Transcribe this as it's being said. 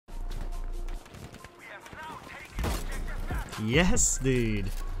Yes, dude.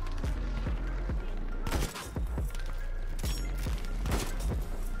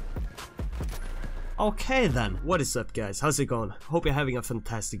 Okay then, what is up guys, how's it going? Hope you're having a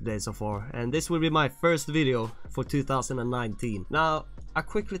fantastic day so far, and this will be my first video for 2019. Now, a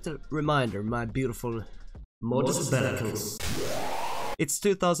quick little reminder, my beautiful modest FabianChills. It's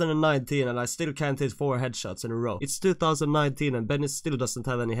 2019 and I still can't hit 4 headshots in a row. It's 2019 and Benny still doesn't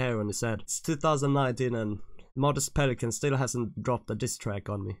have any hair on his head. It's 2019 and Modest Pelican still hasn't dropped a diss track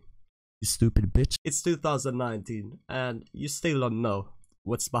on me. You stupid bitch. It's 2019 and you still don't know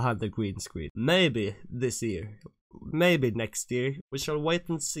what's behind the green screen. Maybe this year, maybe next year, we shall wait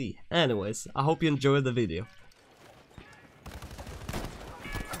and see. Anyways, I hope you enjoyed the video.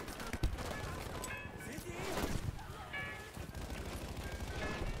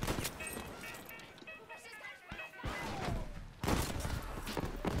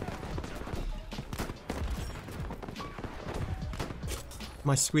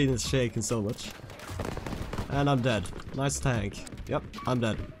 My screen is shaking so much. And I'm dead. Nice tank. Yep, I'm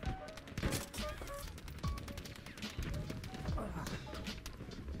dead.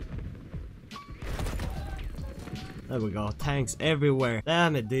 There we go. Tanks everywhere.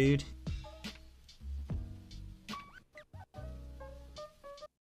 Damn it, dude.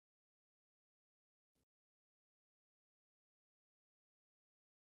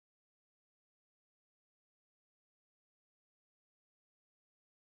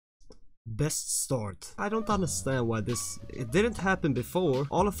 Best start. I don't understand why it didn't happen before.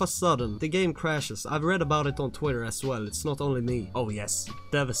 All of a sudden, the game crashes. I've read about it on Twitter as well. It's not only me. Oh yes,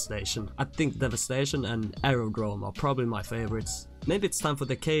 Devastation. I think Devastation and Aerodrome are probably my favorites. Maybe it's time for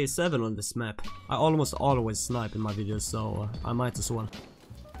the K7 on this map. I almost always snipe in my videos, so I might as well.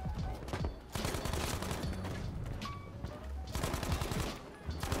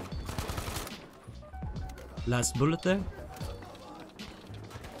 Last bullet there.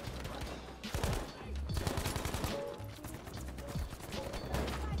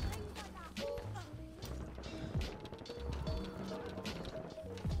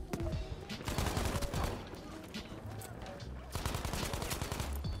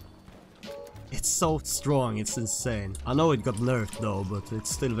 It's so strong, it's insane. I know it got nerfed though, but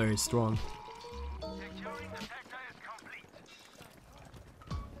it's still very strong.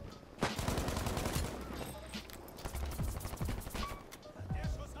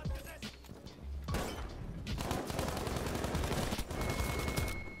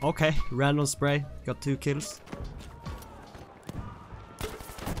 Okay, random spray, got 2 kills.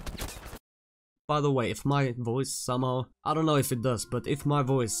 By the way, if my voice somehow, I don't know if it does, but if my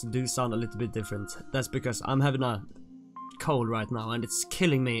voice do sound a little bit different, that's because I'm having a cold right now and it's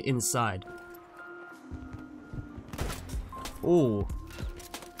killing me inside. Oh,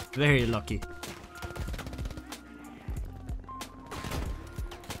 very lucky.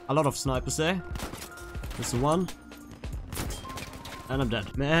 A lot of snipers there. There's one. And I'm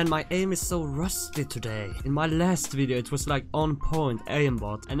dead. Man, my aim is so rusty today. In my last video it was like on point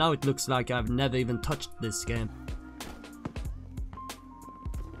aimbot, and now it looks like I've never even touched this game.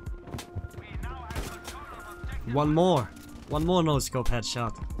 One more no scope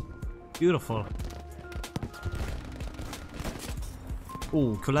headshot. Beautiful.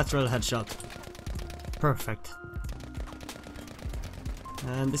 Ooh, collateral headshot. Perfect.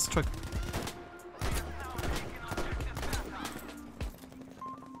 And this truck.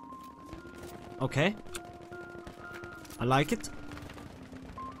 Okay. I like it.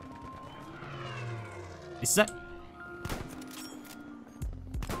 Is that...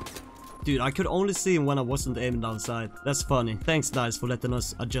 Dude, I could only see him when I wasn't aiming outside. That's funny. Thanks guys for letting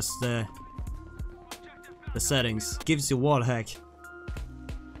us adjust the settings. Gives you wall hack.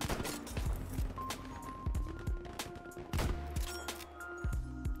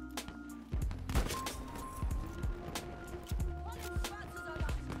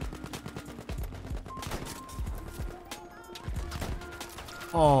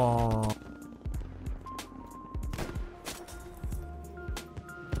 Oh,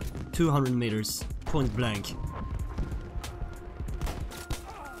 200 meters, point blank.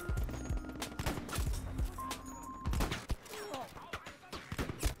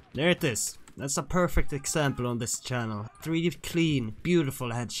 There it is. That's a perfect example on this channel. 3 clean, beautiful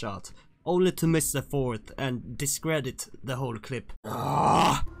headshot. Only to miss the 4th and discredit the whole clip.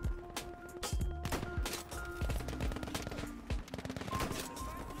 Ah!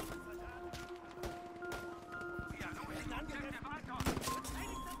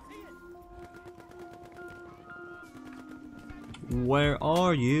 Where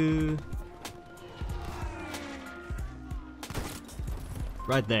are you?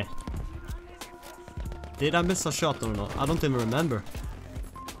 Right there. Did I miss a shot or not? I don't even remember.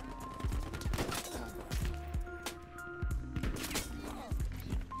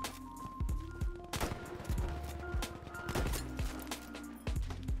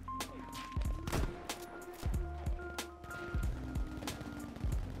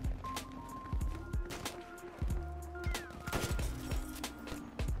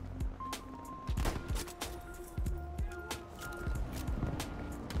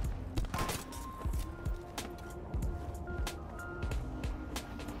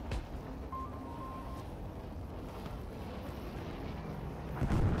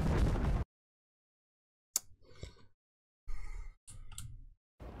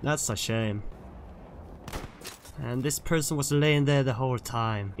 That's a shame. And this person was laying there the whole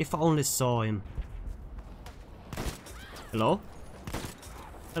time. If I only saw him. Hello?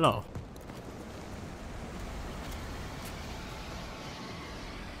 Hello?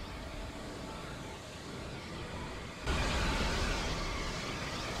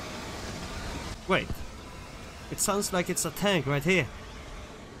 Wait. It sounds like it's a tank right here.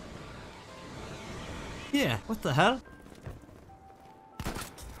 Yeah, what the hell?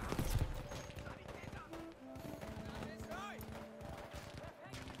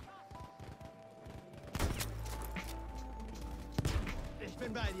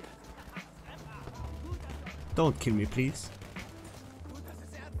 Don't kill me, please.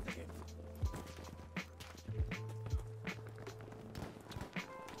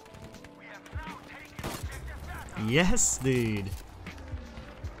 Yes, dude.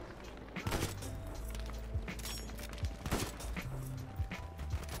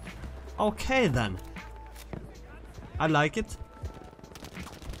 Okay then. I like it.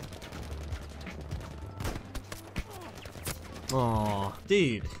 Oh,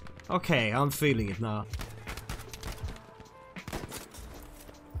 dude. Okay, I'm feeling it now.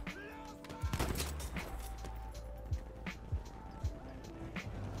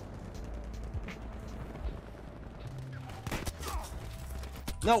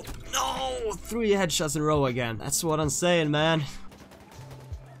 No, no! 3 headshots in a row again. That's what I'm saying, man.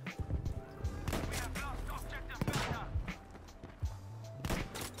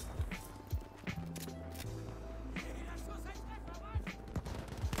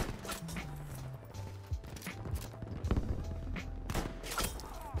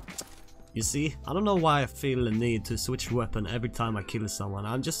 You see, I don't know why I feel the need to switch weapon every time I kill someone.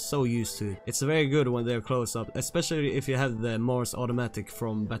 I'm just so used to it. It's very good when they're close up, especially if you have the Morse automatic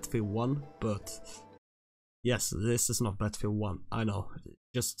from Battlefield 1, but yes, this is not Battlefield 1, I know.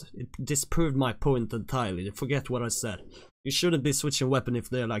 It disproved my point entirely. Forget what I said. You shouldn't be switching weapon if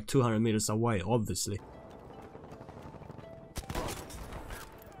they're like 200 meters away, obviously.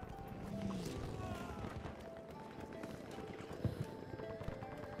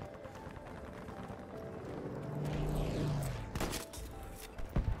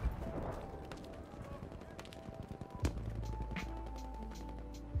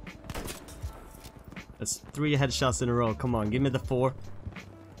 That's 3 headshots in a row. Come on, give me the 4.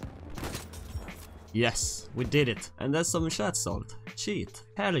 Yes, we did it. And that's some chat salt. Cheat.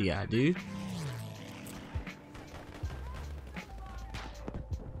 Hell yeah, dude.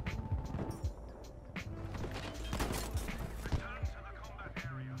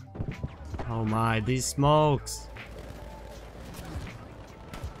 Oh my, these smokes.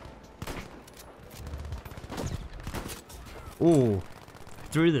 Ooh,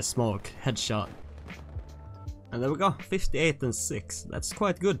 through the smoke. Headshot. And there we go, 58 and 6. That's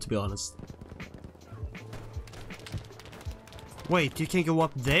quite good, to be honest. Wait, you can go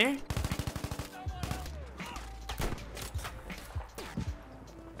up there?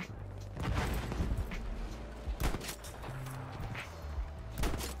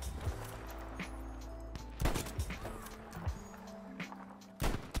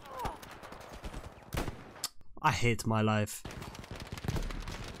 I hate my life.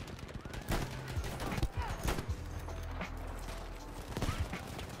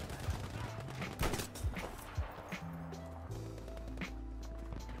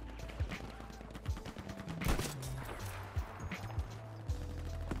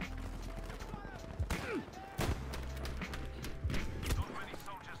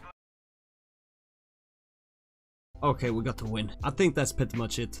 Okay, we got to win. I think that's pretty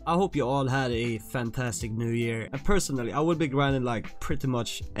much it. I hope you all had a fantastic new year. And personally, I will be grinding like pretty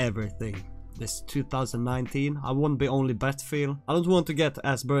much everything. This 2019, I won't be only Battlefield. I don't want to get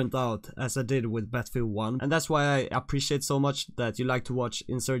as burnt out as I did with Battlefield 1. And that's why I appreciate so much that you like to watch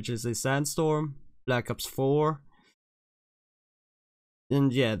Insurgency Sandstorm, Black Ops 4.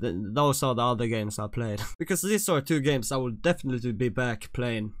 And yeah, those are the other games I played. Because these are 2 games I will definitely be back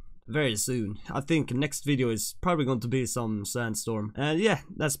playing very soon. I think next video is probably going to be some sandstorm. And yeah,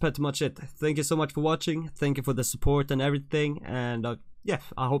 that's pretty much it. Thank you so much for watching. Thank you for the support and everything. And yeah,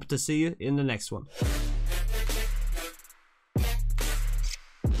 I hope to see you in the next one.